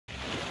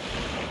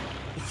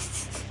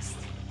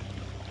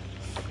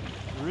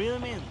Reel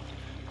him in.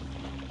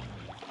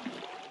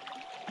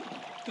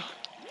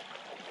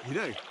 You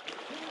know.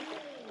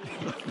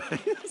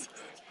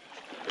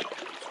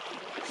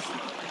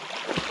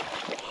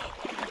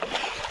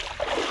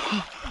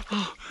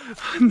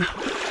 No.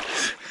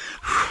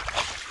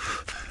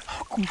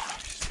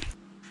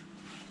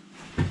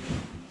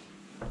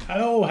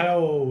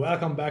 Hello,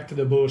 welcome back to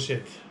the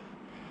bullshit.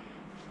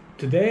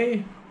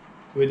 Today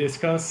we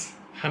discuss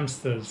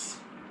hamsters.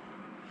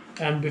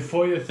 And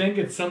before you think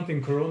it's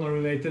something corona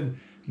related,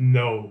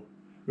 no.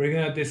 We're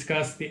gonna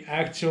discuss the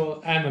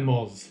actual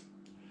animals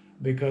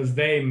because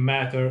they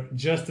matter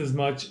just as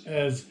much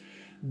as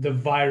the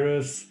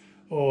virus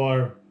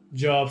or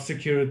job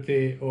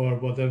security or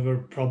whatever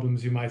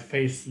problems you might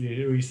face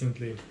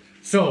recently.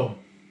 So,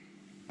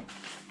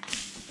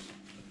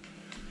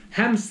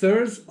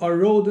 hamsters are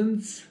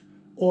rodents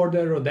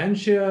order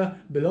Rodentia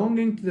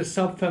belonging to the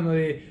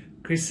subfamily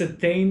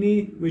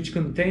Chrysotani, which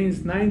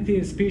contains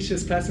 19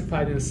 species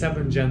classified in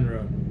 7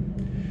 genera.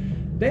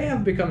 They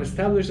have become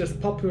established as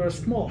popular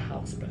small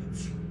house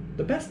pets.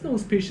 The best known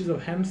species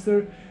of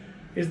hamster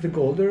is the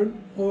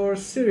golden or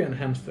Syrian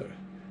hamster,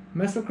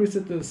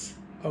 Mesochrysatus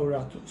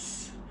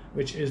auratus,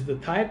 which is the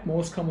type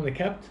most commonly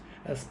kept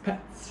as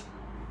pets.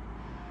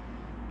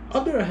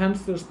 Other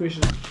hamster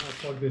species,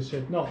 fuck this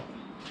shit, no.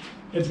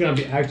 It's gonna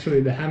be actually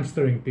the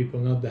hamstering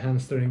people, not the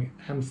hamstering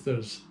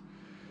hamsters.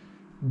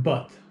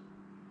 But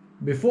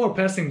before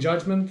passing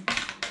judgment,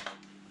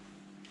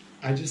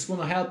 I just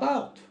wanna help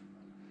out.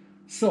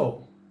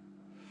 So,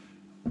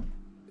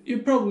 you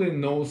probably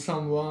know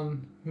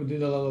someone who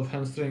did a lot of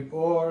hamstering,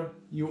 or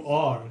you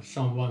are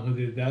someone who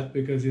did that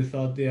because you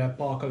thought the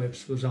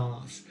apocalypse was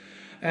on us.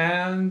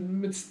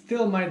 And it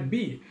still might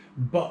be,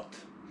 but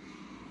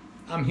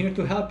I'm here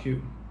to help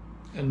you.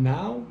 And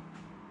now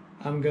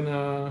I'm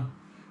gonna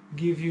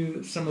give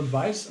you some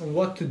advice on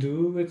what to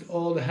do with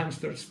all the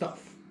hamster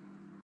stuff.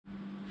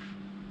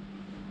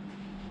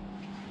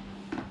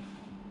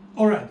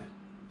 Alright,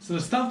 so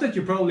the stuff that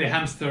you probably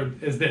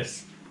hamstered is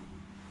this.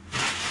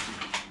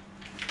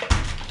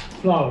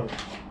 Flour,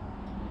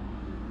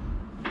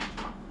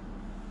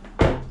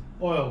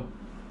 oil,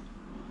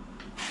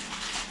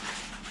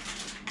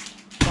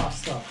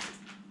 pasta,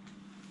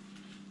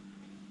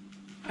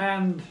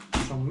 and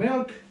some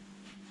milk,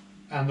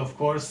 and of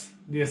course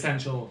the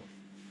essential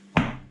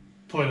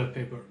toilet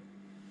paper.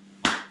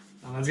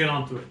 Now let's get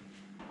on to it.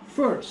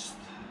 First,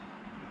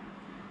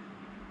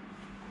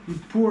 you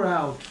pour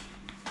out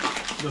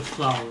the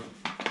flour.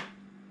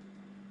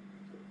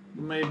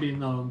 Maybe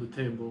not on the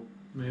table,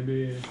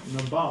 maybe in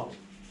a bowl.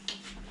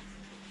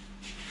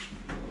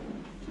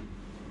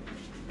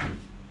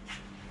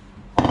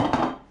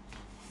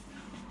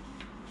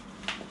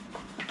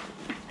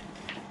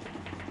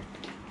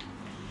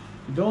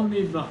 You don't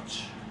need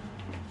much,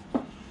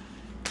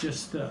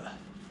 just a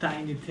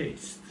tiny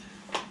taste.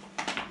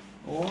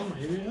 Or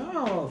maybe,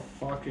 oh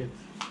fuck it.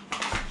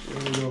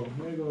 There we go,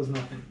 there goes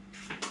nothing.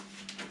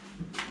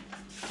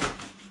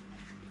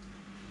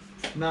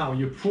 Now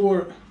you pour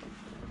a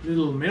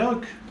little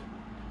milk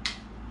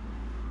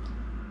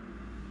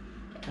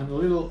and a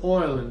little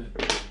oil in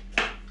it.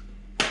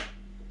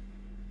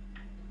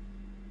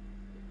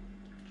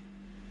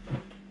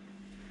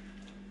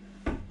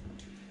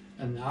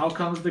 And now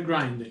comes the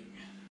grinding.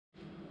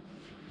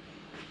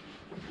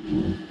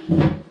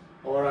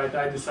 Alright,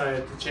 I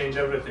decided to change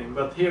everything,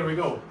 but here we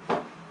go.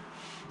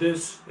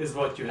 This is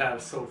what you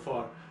have so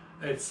far.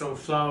 It's some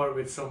flour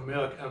with some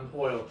milk and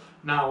oil.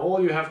 Now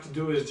all you have to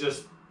do is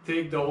just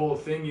take the whole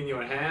thing in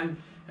your hand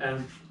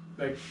and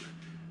like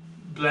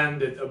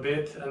blend it a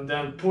bit and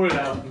then pour it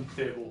out on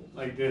the table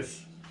like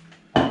this.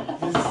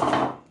 This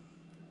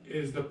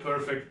is the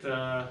perfect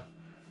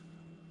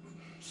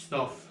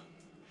stuff.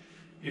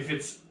 If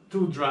it's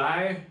too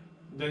dry,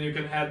 then you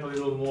can add a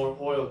little more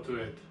oil to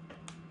it.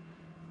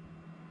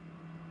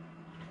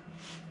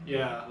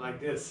 Yeah, like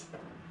this.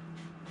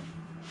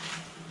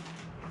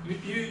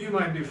 You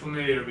might be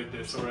familiar with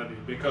this already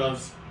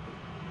because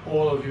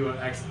all of you are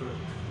expert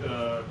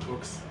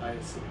cooks, I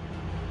assume.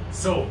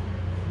 So,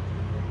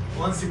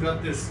 once you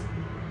got this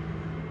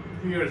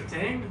weird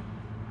thing,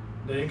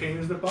 then you can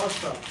use the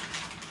pasta.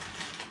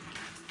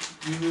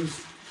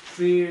 Use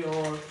 3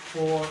 or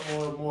 4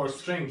 or more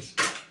strings.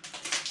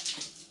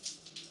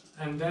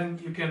 And then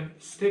you can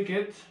stick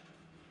it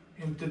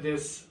into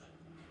this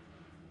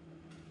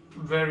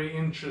very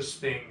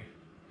interesting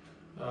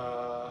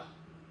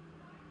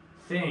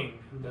thing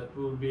that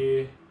will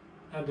be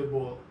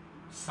edible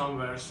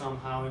somewhere,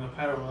 somehow in a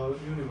parallel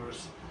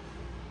universe.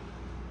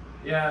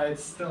 Yeah,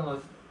 it's still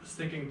not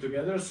sticking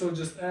together, so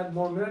just add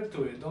more milk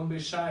to it. Don't be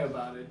shy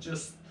about it.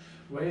 Just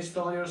waste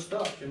all your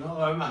stuff, you know?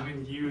 I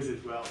mean, use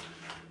it well.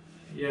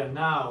 Yeah,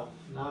 now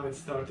it's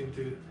starting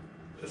to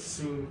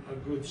assume a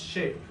good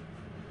shape.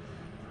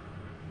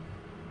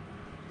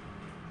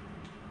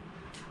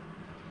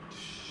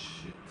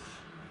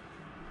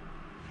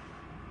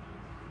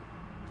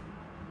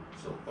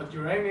 So what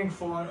you're aiming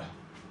for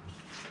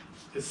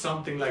is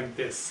something like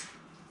this.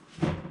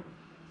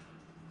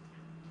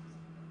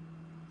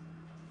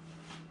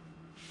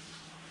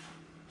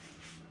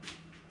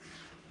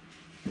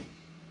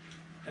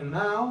 And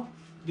now,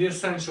 the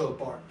essential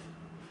part.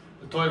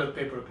 The toilet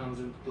paper comes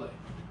into play.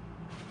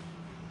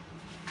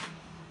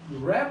 You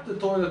wrap the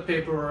toilet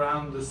paper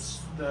around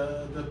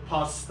the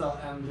pasta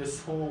and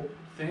this whole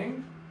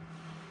thing,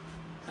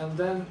 and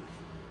then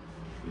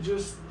you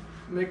just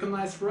make a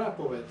nice wrap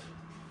of it.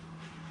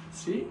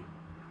 See?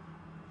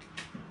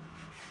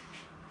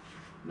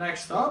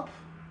 Next up,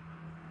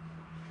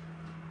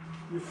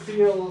 you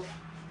feel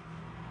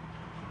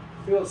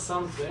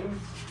something.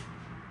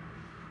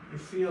 You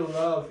feel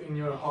love in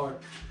your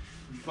heart.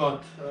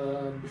 But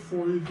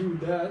before you do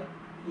that,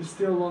 you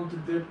still want to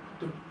dip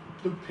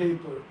the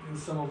paper in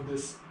some of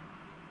this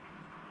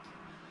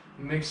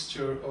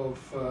mixture of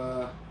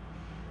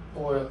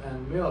oil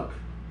and milk.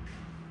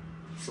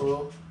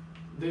 So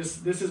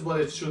this is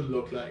what it should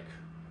look like.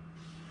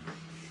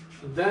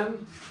 And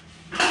then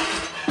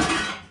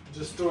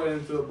just throw it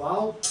into a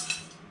bowl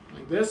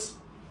like this.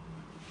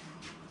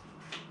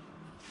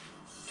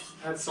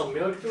 Add some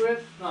milk to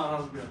it.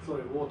 No,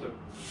 sorry, water.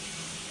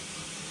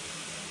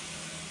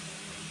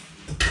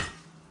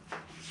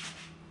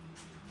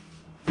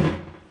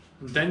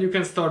 Then you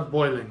can start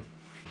boiling.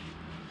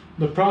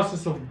 The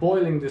process of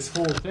boiling this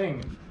whole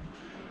thing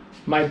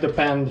might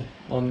depend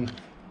on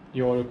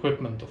your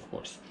equipment, of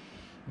course.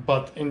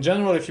 But in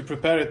general, if you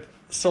prepare it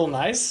so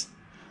nice,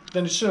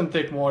 then it shouldn't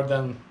take more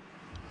than,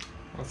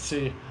 let's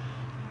see,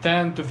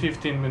 10 to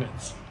 15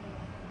 minutes.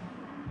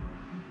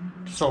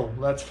 So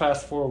let's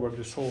fast forward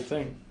this whole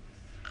thing.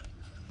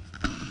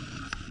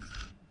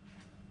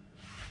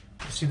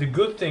 See, the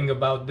good thing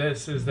about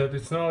this is that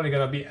it's not only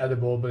gonna be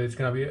edible, but it's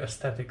gonna be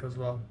aesthetic as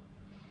well.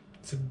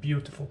 It's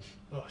beautiful.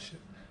 Oh shit,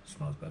 it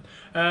smells bad.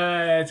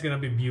 It's gonna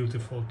be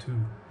beautiful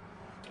too,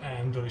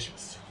 and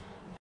delicious.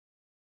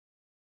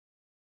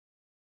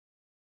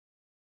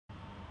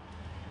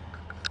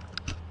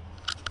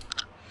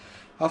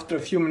 After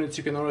a few minutes,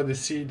 you can already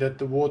see that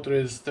the water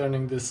is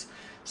turning this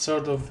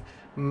sort of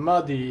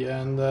muddy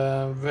and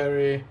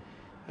very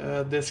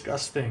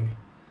disgusting.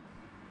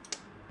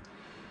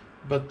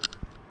 But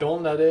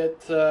don't let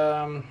it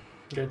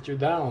get you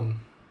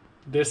down.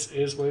 This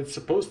is what it's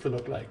supposed to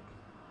look like.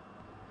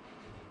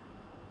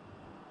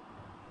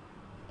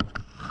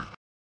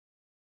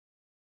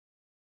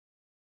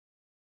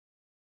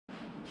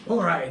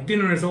 Alright,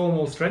 dinner is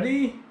almost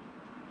ready.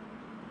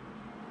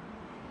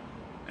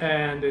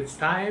 And it's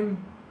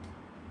time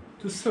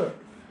to serve.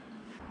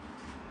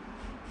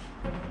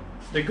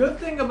 The good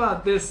thing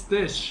about this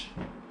dish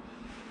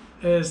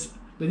is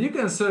that you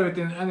can serve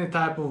it in any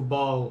type of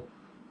bowl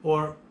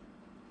or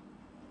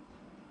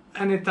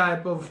any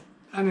type of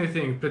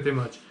anything pretty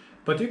much.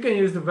 But you can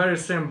use the very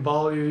same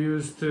bowl you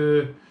used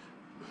to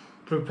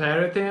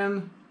prepare it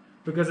in,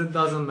 because it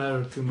doesn't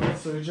matter too much.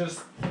 So you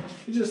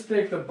just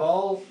take the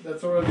bowl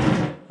that's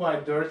already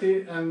quite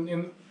dirty,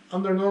 and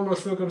under normal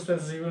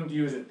circumstances you wouldn't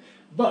use it.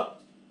 But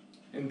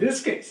in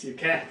this case you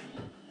can.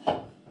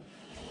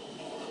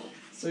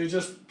 So you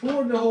just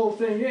pour the whole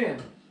thing in.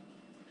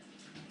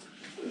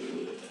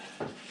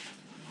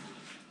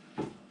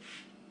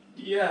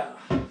 Yeah.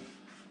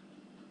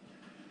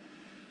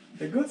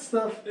 The good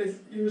stuff is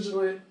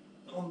usually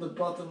on the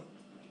bottom,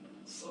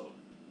 so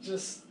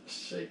just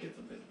shake it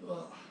a bit.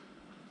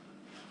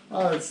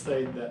 Oh, it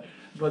stayed there.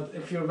 But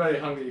if you're very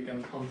hungry, you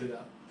can hunt it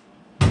out.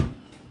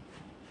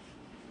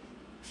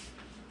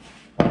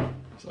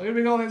 So here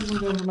we go, ladies and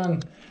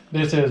gentlemen.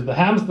 This is the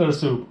hamster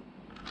soup.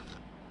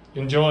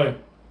 Enjoy,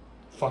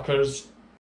 fuckers.